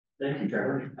Thank you,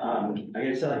 Trevor. I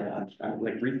gotta tell you, I'm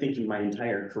like rethinking my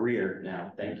entire career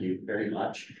now. Thank you very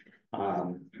much.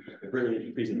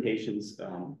 Brilliant presentations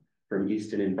from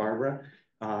Easton and Barbara.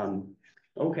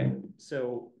 Okay,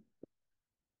 so,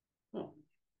 oh,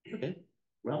 okay,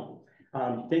 well,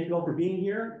 thank you all for being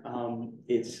here.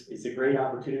 It's a great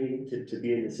opportunity to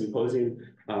be in the symposium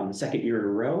second year in a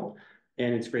row,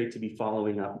 and it's great to be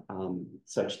following up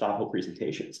such thoughtful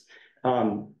presentations.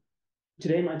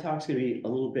 Today, my talk's going to be a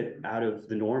little bit out of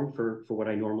the norm for what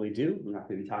I normally do. I'm not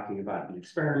going to be talking about an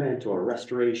experiment or a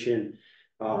restoration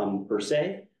per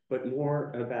se, but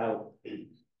more about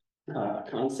a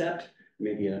concept,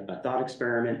 maybe a thought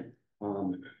experiment,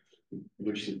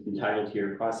 which is entitled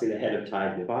here, Crossing the Head of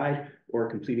Tide Divide or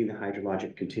Completing the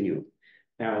Hydrologic Continuum.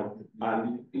 Now,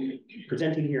 I'm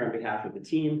presenting here on behalf of the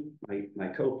team, my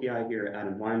co-PI here,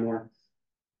 Adam Wymore,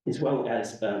 as well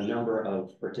as a number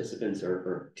of participants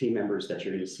or team members that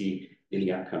you're going to see in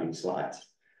the upcoming slides.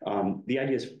 The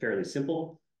idea is fairly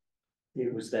simple.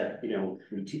 It was that, you know,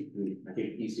 I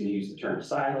think Easton used the term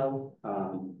silo.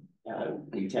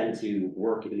 We tend to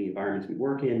work in the environments we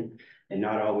work in and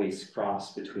not always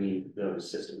cross between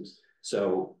those systems.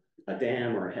 So a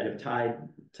dam or a head of tide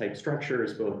type structure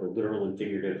is both a literal and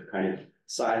figurative kind of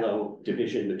silo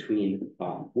division between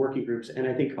working groups and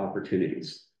I think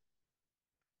opportunities.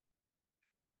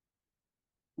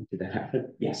 Did that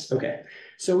happen? Yes, okay.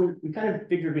 So we kind of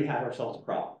figured we had ourselves a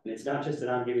problem. And it's not just that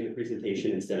I'm giving the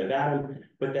presentation instead of Adam,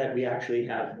 but that we actually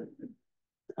have,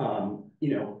 you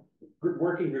know,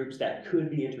 working groups that could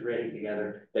be integrating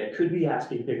together, that could be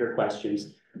asking bigger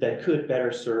questions, that could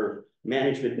better serve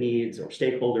management needs or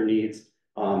stakeholder needs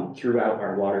throughout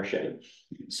our watershed.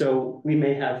 So we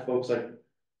may have folks like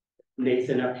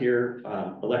Nathan up here,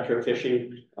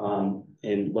 electrofishing,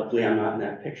 and luckily I'm not in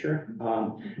that picture.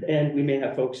 And we may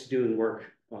have folks doing work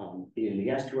in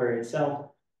the estuary itself,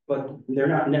 but they're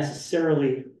not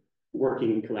necessarily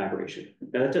working in collaboration.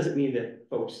 Now that doesn't mean that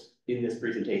folks in this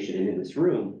presentation and in this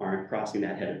room aren't crossing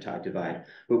that head of tide divide,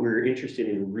 but we're interested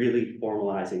in really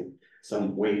formalizing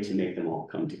some way to make them all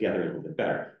come together a little bit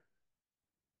better.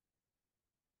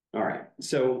 All right,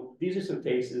 so these are some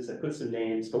faces. I put some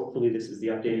names. Hopefully this is the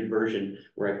updated version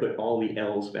where I put all the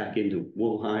L's back into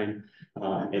Woolheim.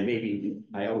 And maybe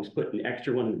I always put an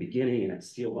extra one in the beginning and I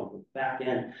steal one from the back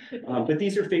end. But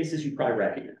these are faces you probably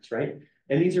recognize, right?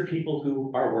 And these are people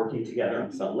who are working together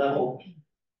on some level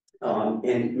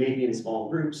and maybe in small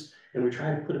groups. And we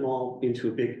try to put them all into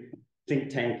a big think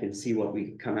tank and see what we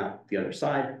can come out the other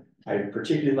side. I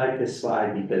particularly like this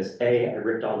slide because A, I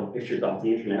ripped all the pictures off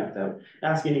the internet without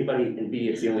asking anybody, and B,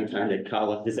 it's the only time that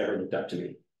Kala has ever looked up to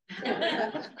me.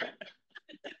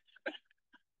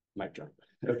 Mic drop.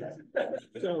 Okay.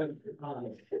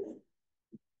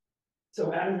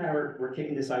 So Adam and I were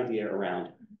kicking this idea around,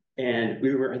 and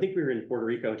I think we were in Puerto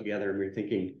Rico together, and we were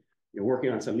thinking, you know,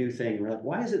 working on some new thing. We're like,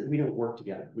 why is it we don't work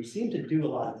together? We seem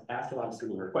to ask a lot of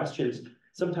similar questions.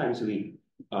 Sometimes we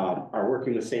are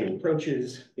working with same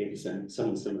approaches, maybe some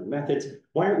similar methods.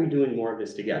 Why aren't we doing more of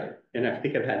this together? And I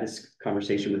think I've had this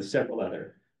conversation with several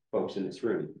other folks in this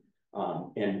room.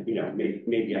 And you know,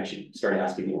 maybe I should start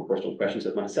asking more personal questions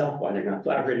of myself, why they're not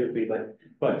collaborating with me.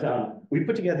 But we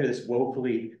put together this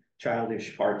woefully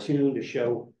childish cartoon to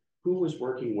show who was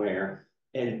working where.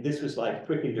 And this was like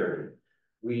quick and dirty.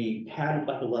 We had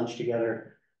like a lunch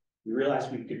together. We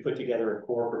realized we could put together a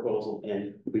core proposal,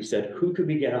 and we said, who could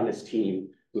we get on this team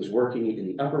who was working in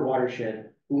the upper watershed,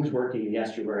 who was working in the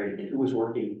estuary, and who was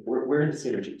working, where are the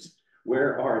synergies?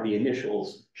 Where are the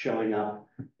initials showing up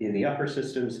in the upper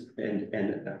systems and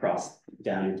across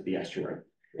down into the estuary?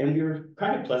 And we were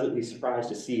kind of pleasantly surprised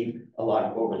to see a lot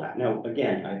of overlap. Now,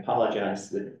 again, I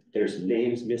apologize that there's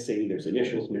names missing, there's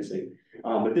initials missing,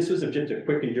 but this was just a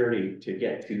quick and dirty to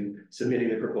get to submitting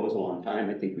the proposal on time.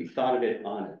 I think we thought of it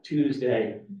on a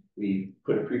Tuesday. We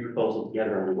put a pre-proposal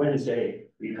together on a Wednesday.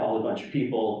 We called a bunch of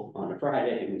people on a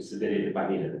Friday, and we submitted it by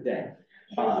the end of the day.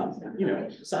 You know,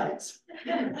 science.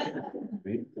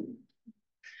 Right?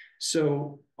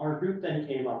 So our group then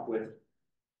came up with,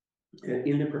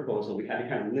 in the proposal, we had to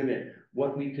kind of limit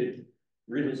what we could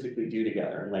realistically do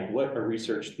together, like what a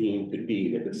research theme could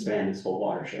be that would span this whole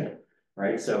watershed,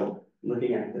 right? So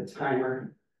looking at the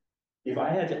timer, if I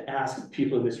had to ask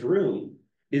people in this room,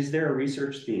 is there a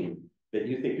research theme that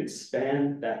you think could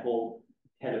span that whole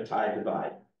head of tide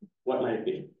divide? What might it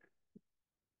be?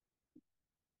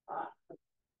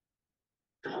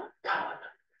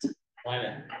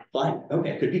 Climate. Climate, okay,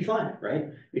 it could be climate, right?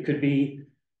 It could be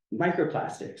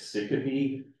microplastics, it could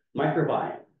be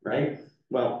microbiome, right?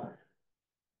 Well,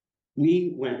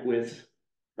 we went with,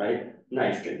 right,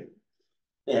 nitrogen.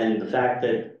 And the fact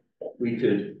that we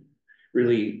could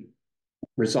really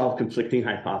resolve conflicting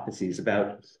hypotheses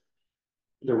about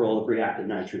the role of reactive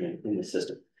nitrogen in the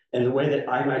system. And the way that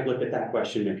I might look at that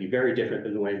question may be very different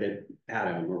than the way that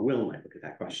Adam or Will might look at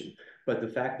that question. But the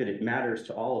fact that it matters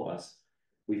to all of us,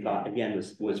 we thought, again,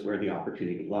 was where the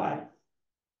opportunity lied.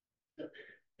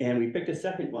 And we picked a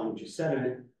second one, which is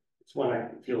sediment. It's one I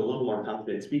feel a little more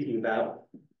confident speaking about.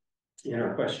 And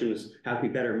our question was, how can we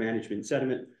better manage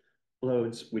sediment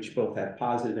loads, which both have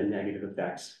positive and negative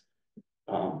effects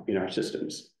in our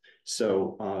systems?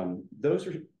 So those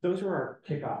are our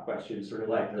kickoff questions, sort of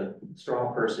like the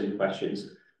straw person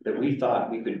questions that we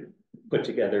thought we could put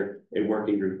together a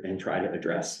working group and try to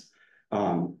address.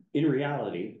 In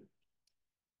reality,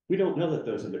 we don't know that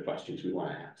those are the questions we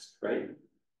want to ask, right?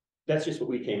 That's just what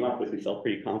we came up with. We felt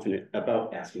pretty confident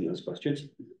about asking those questions.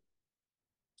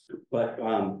 But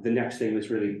the next thing was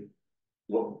really,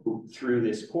 through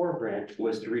this core branch,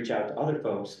 was to reach out to other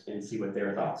folks and see what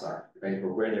their thoughts are, right?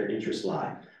 Or where their interests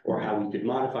lie, or how we could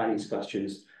modify these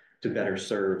questions to better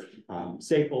serve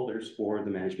stakeholders or the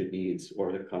management needs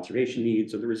or the conservation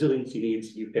needs or the resiliency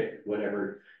needs. You pick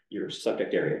whatever your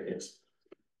subject area is.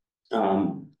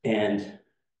 And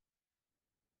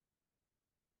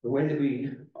the way that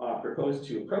we proposed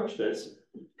to approach this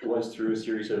was through a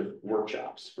series of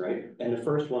workshops, right? And the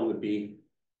first one would be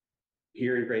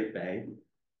here in Great Bay.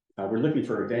 We're looking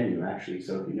for a venue, actually,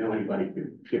 so if you know anybody who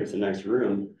could give us a nice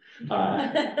room,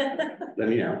 let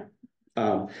me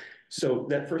know. So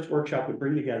that first workshop would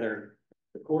bring together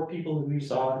the core people who we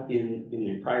saw in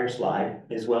the prior slide,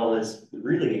 as well as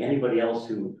really anybody else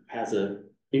who has an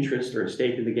interest or a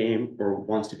stake in the game or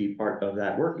wants to be part of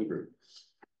that working group.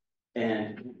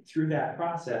 And through that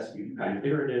process, we'd be kind of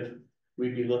iterative.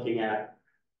 We'd be looking at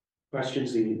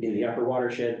questions in the upper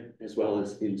watershed, as well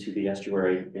as into the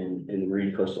estuary and in the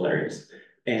marine coastal areas.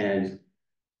 And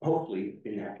hopefully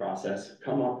in that process,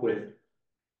 come up with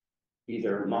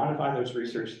either modify those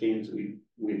research themes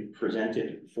we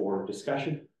presented for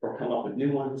discussion, or come up with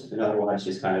new ones, and otherwise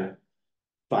just kind of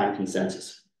find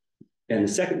consensus. And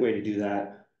the second way to do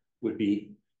that would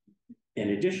be an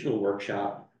additional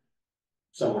workshop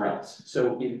somewhere else.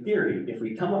 So in theory, if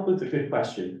we come up with a good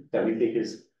question that we think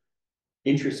is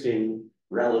interesting,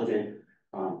 relevant,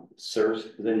 serves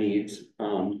the needs,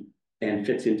 and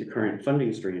fits into current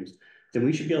funding streams, then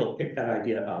we should be able to pick that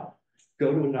idea up,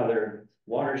 go to another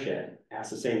watershed,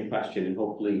 ask the same question, and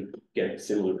hopefully get a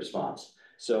similar response.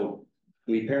 So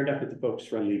we paired up with the folks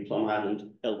from the Plum Island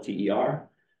LTER,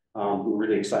 who were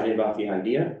really excited about the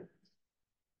idea,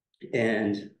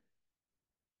 and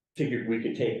figured we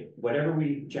could take whatever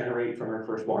we generate from our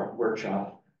first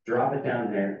workshop, drop it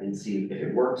down there and see if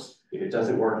it works, if it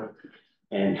doesn't work,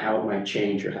 and how it might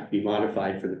change or have to be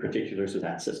modified for the particulars of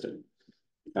that system.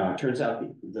 Turns out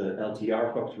the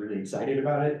LTR folks were really excited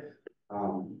about it.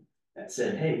 That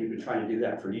said, hey, we've been trying to do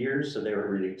that for years, so they were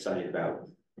really excited about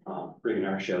bringing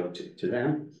our show to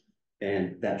them,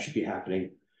 and that should be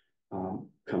happening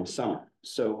come summer.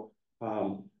 So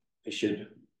I should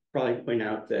probably point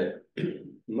out that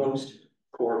most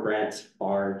core grants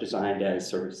are designed as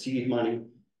sort of seed money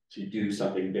to do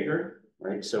something bigger,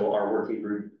 right? So our working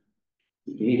group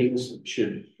meetings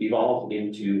should evolve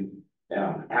into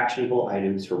actionable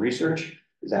items for research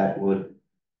that would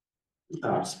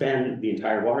span the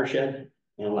entire watershed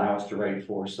and allow us to write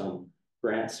for some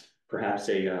grants, perhaps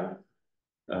a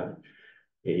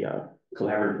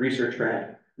collaborative research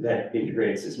grant that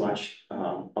integrates as much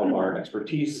of our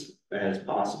expertise as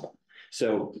possible.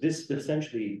 So this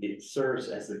essentially, it serves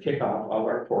as the kickoff of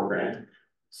our core grant.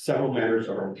 Several members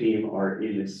of our team are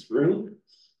in this room,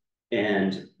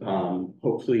 and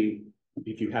hopefully,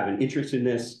 if you have an interest in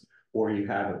this, or you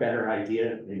have a better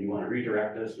idea and you want to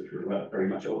redirect us, which we're very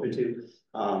much open to,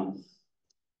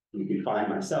 you can find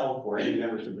myself or any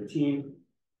members of the team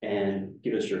and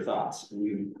give us your thoughts.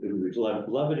 We would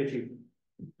love it if you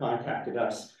contacted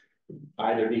us,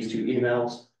 either these two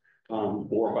emails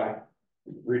or by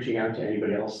reaching out to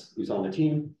anybody else who's on the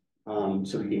team,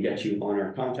 so we can get you on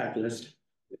our contact list,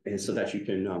 and so that you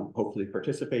can hopefully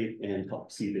participate and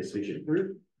help see this vision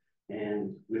through.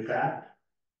 And with that,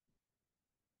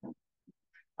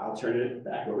 I'll turn it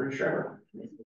back over to Trevor.